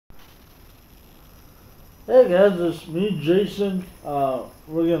Hey guys, it's me, Jason. We're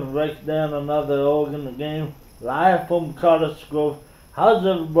gonna break down another Oregon game live from Cottage Grove. How's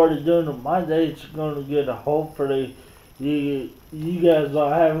everybody doing? My day's gonna get. Hopefully, you guys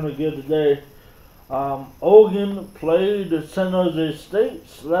are having a good day. Oregon played San Jose State.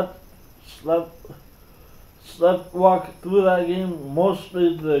 Slept, Walked through that game.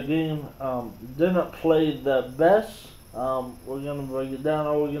 Mostly the game didn't play the best. We're gonna break it down.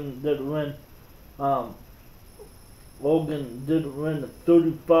 Oregon did win. Um, Logan did win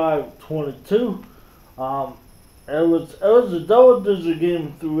 35-22. Um, it was a double-digit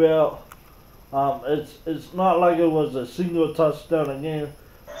game throughout. It's not like it was a single touchdown a game,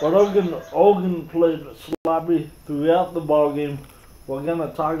 but Oregon played sloppy throughout the ball game. We're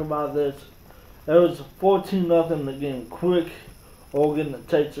gonna talk about this. It was 14-0 the game. Quick, Oregon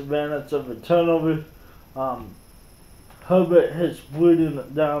takes advantage of a turnover. Um, Herbert hits bleeding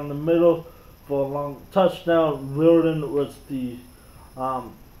down the middle for a long touchdown. Wilden was the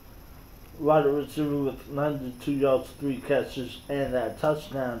um, wide receiver with 92 yards, 3 catches, and that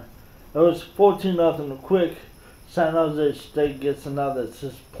touchdown. It was 14-0 quick. San Jose State gets another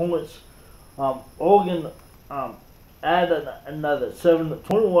 6 points. Oregon added another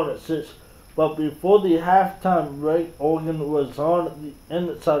 21-6. But before the halftime break, Oregon was on the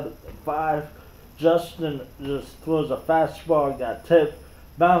inside of the 5. Justin just throws a fastball, got tipped,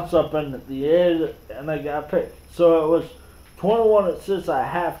 bounced up in the air, and they got picked. So it was 21-6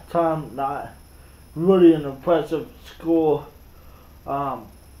 at halftime. Not really an impressive score to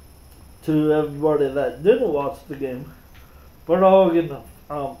everybody that didn't watch the game. But Oregon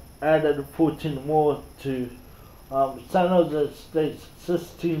added 14 more to San Jose State's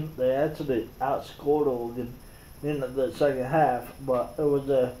 16. They actually outscored Oregon in the second half, but it was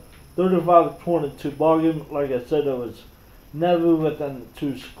a 35-22 ball game. Like I said, it was never within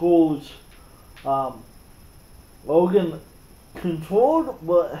 2 scores. Oregon controlled,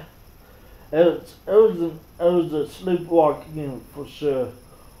 but it was a sleepwalking game for sure.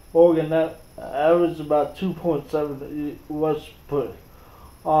 Oregon that averaged about 2.7 was put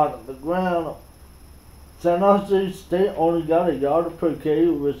on the ground. San Jose State only got a yard per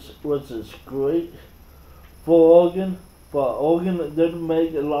carry, which is great for Oregon, but Oregon did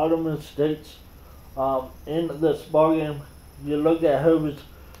make a lot of mistakes in this ball game. You look at Herbert's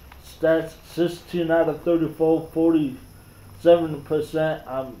stats: 16 out of 34, 47%.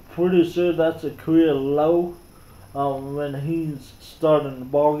 I'm pretty sure that's a career low when he's starting the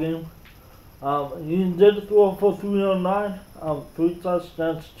ball game. He did throw for 309, 3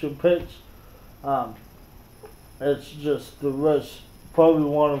 touchdowns, 2 picks. It's just the worst, probably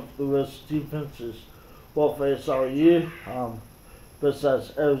one of the worst defenses we'll face all year,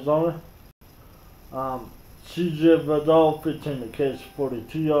 besides Arizona. CJ Vidal, 15 catches,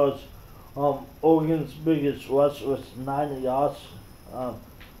 42 yards. Oregon's biggest rush was 90 yards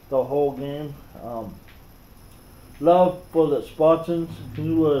the whole game. Love for the Spartans. He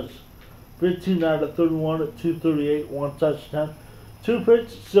was 15 out of 31 at 238, 1 touchdown. 2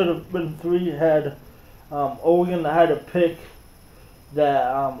 picks, should have been 3. Oregon had a pick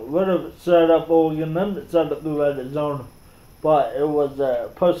that would have set up Oregon, then it set up the red zone, but it was a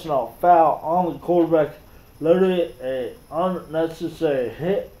personal foul on the quarterback. Literally a unnecessary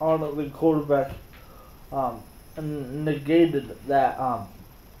hit on the quarterback, and negated that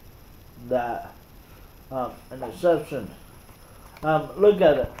interception. Look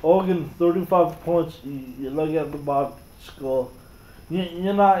at it. Oregon 35 points. You look at the box score.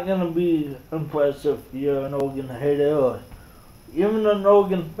 You're not gonna be impressed if you're an Oregon hater or even an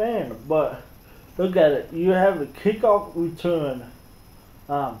Oregon fan. But look at it. You have a kickoff return.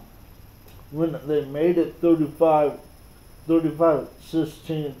 When they made it 35-16,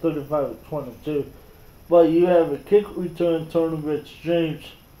 35-22. But you have a kick return, Tony Rich James.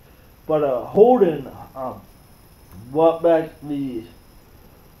 But Holden brought back the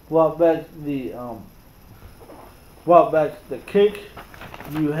kick.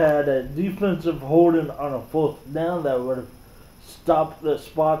 You had a defensive holding on a 4th down that would have stopped the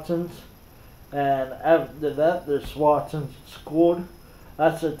Spartans, and after that the Spartans scored.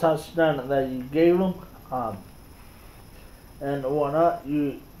 That's a touchdown that you gave them, and whatnot.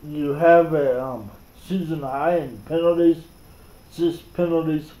 You have a season high in penalties, 6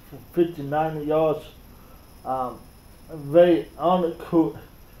 penalties for 59 yards. Very unaccurate,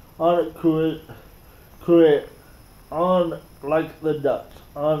 unlike the Ducks,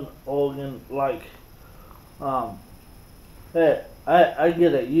 un-Oregon like. Hey, I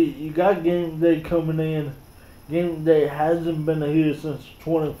get it. You got game day coming in. Game day hasn't been here since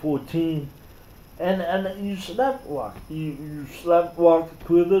 2014, and you sleepwalked. You sleepwalked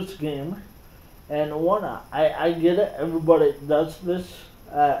through this game, and whatnot. I get it. Everybody does this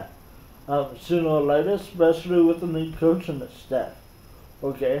sooner or later, especially with the new coach and the staff.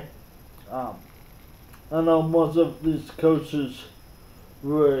 Okay. Um, I know most of these coaches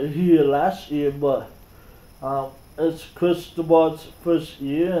were here last year, but it's Cristobal's first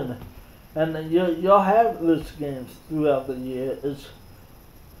year, and you'll have these games throughout the year.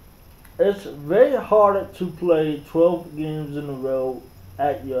 It's very hard to play 12 games in a row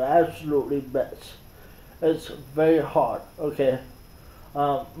at your absolutely best. It's very hard. Okay.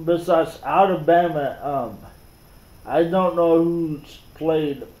 Besides Alabama, I don't know who's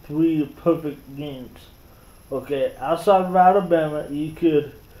played 3 perfect games. Okay, outside of Alabama, you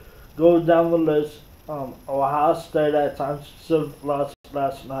could go down the list. Ohio State at times lost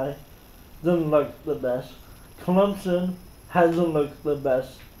last night. Didn't look the best. Clemson hasn't looked the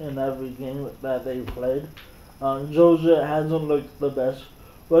best in every game that they played. Georgia hasn't looked the best.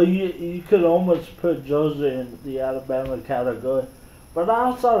 Well, you could almost put Georgia in the Alabama category. But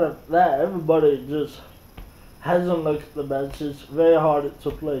outside of that, everybody just hasn't looked the best. It's very hard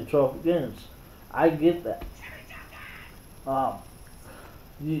to play 12 games. I get that.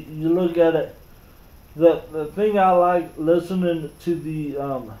 You look at it. The thing I like listening to the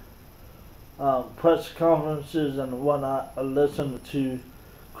press conferences and whatnot, I listen to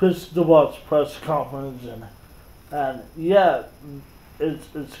Cristobal's press conference and yeah,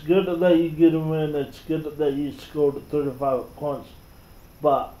 it's good that you get a win. It's good that you scored 35 points,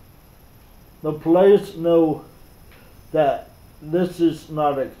 but the players know that this is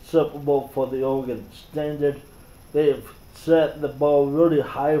not acceptable for the Oregon standard. They've set the ball really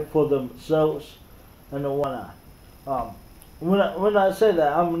high for themselves and whatnot. When I say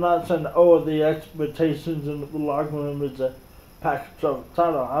that, I'm not saying the expectations in the locker room is a Pac-12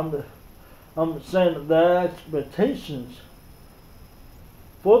 title. I'm saying that their expectations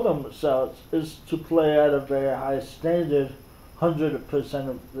for themselves is to play at a very high standard 100%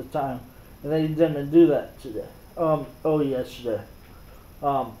 of the time, and they didn't do that today. Yesterday.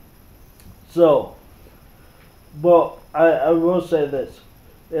 But I will say this: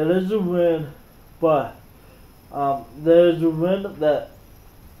 it is a win, but there's a win that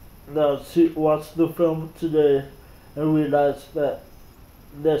watch the film today and realize that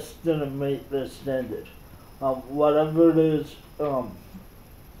this didn't meet their standard. Whatever it is,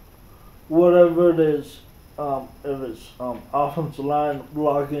 if it's offensive line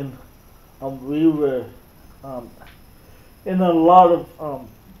blocking, we were in a lot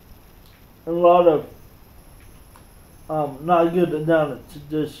of not good down to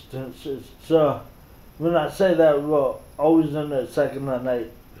distances. So when I say that, we're always in that 2nd and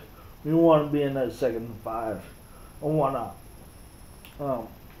 8. We want to be in that 2nd and 5 and whatnot.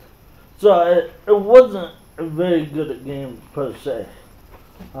 So it wasn't a very good game per se.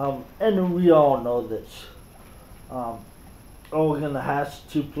 And we all know this. Oregon has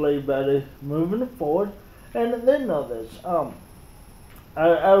to play better moving forward, and they know this.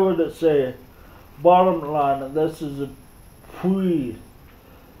 I would say, bottom line, this is a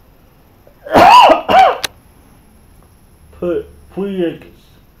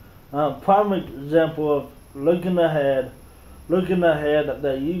prime example of looking ahead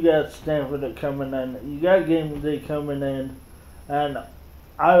that you got Stanford coming in, you got game day coming in, and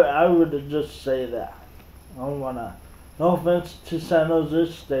I would just say that. I don't wanna, no offense to San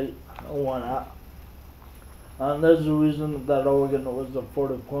Jose State, I don't wanna. There's a reason that Oregon was a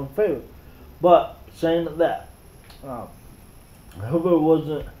 40-point favorite. But saying that, Hoover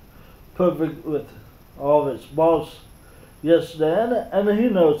wasn't perfect with all of his balls yesterday, and he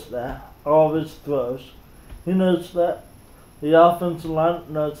knows that. All of his throws. He knows that. The offensive line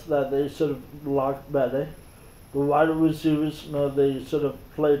knows that they should have blocked better. The wide receivers know they should have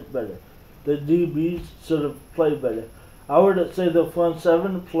played better. The DBs should have played better. I would say the front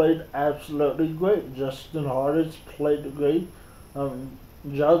 7 played absolutely great. Justin Harders played great.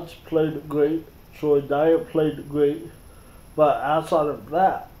 Judge played great. Troy Dyer played great. But outside of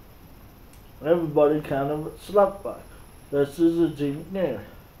that, everybody kind of slept by. This is a team game.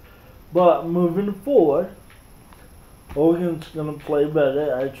 But moving forward, Oregon's going to play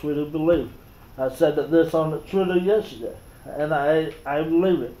better, I truly believe. I said this on Twitter yesterday, and I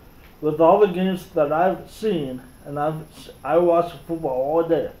believe it. With all the games that I've seen, and I watch football all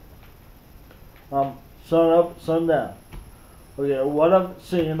day, sun up, sun down. Okay, what I've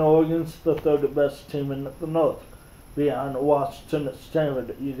seen, Oregon's the 3rd best team in the North, behind Washington and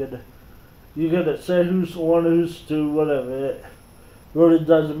Stanford. You gotta say who's 1, who's 2, whatever. It really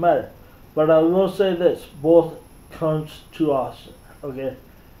doesn't matter. But I will say this: both comes to Austin. Okay.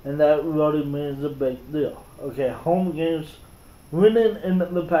 And that really means a big deal. Okay, home games, winning in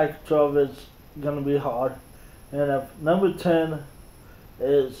the Pac-12 gonna be hard. And if number 10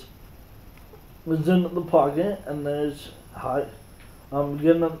 is in the pocket and there's height,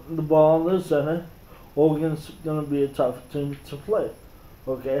 getting the ball in the center, Oregon's gonna be a tough team to play.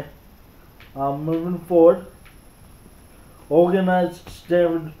 Okay. Moving forward, Oregon has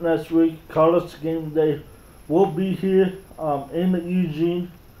Stanford next week. College game day will be here in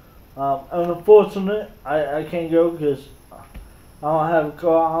Eugene. Unfortunate, I can't go because I don't have a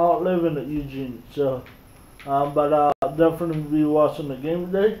car. I don't live in Eugene, so but I'll definitely be watching the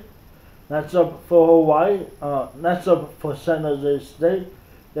game today. That's up for Hawaii. That's up for San Jose State.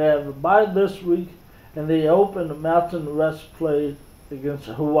 They have a bye this week, and they open the Mountain West play against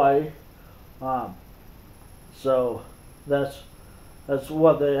Hawaii. So that's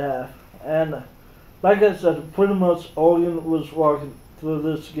what they have. And like I said, pretty much Oregon was walking through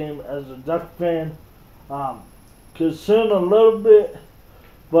this game as a Duck fan. Concerned a little bit,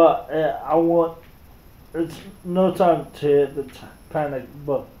 but it's no time to hit the panic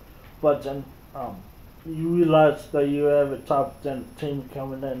button. You realize that you have a top 10 team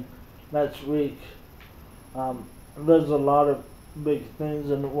coming in next week. There's a lot of big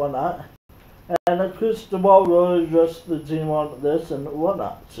things and whatnot. And Cristobal really addressed the team on this and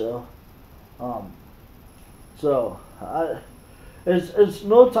whatnot. It's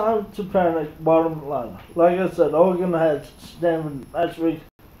no time to panic. Bottom line, like I said, Oregon has Stanford next week.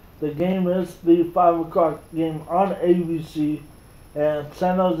 The game is the 5 o'clock game on ABC, and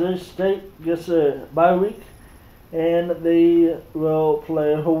San Jose State gets a bye week, and they will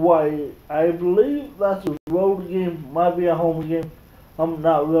play Hawaii. I believe that's a road game, might be a home game. I'm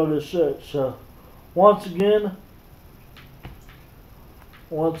not really sure. So, once again,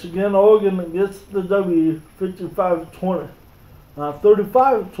 Oregon gets the W, 55-20,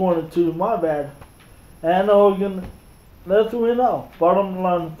 35-22. My bad. And Oregon, they're 3-0. Bottom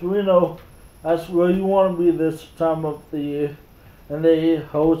line, 3-0. That's where you want to be this time of the year. And they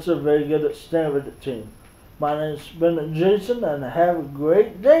host a very good Stanford team. My name's Ben Jason, and have a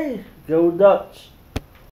great day. Go Ducks.